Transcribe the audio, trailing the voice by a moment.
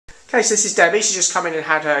Okay, so this is Debbie. She's just come in and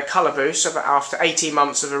had her colour boost after 18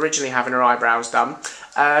 months of originally having her eyebrows done.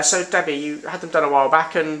 So Debbie, you had them done a while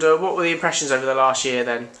back, and what were the impressions over the last year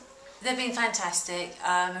then? They've been fantastic.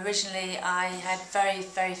 Originally I had very,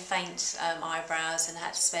 very faint eyebrows and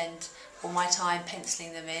had to spend all my time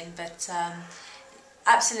penciling them in, but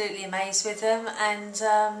absolutely amazed with them, and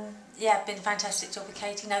yeah, been a fantastic job with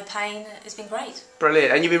Katy. No pain, it's been great.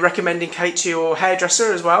 Brilliant. And you've been recommending Kate to your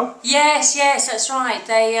hairdresser as well? Yes, that's right.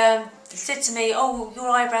 They said to me, "Oh, your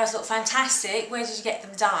eyebrows look fantastic. Where did you get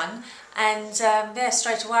them done?" And yeah,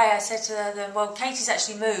 straight away I said to them, "Well, Katy's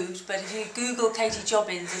actually moved, but if you Google Katy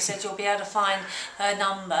Jobbins," they said, "you'll be able to find her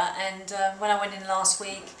number." And when I went in last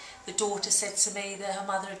week, the daughter said to me that her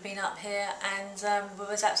mother had been up here and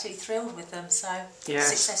was absolutely thrilled with them. So, yes.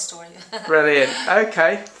 Success story. Brilliant.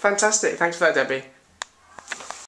 Okay, fantastic. Thanks for that, Debbie.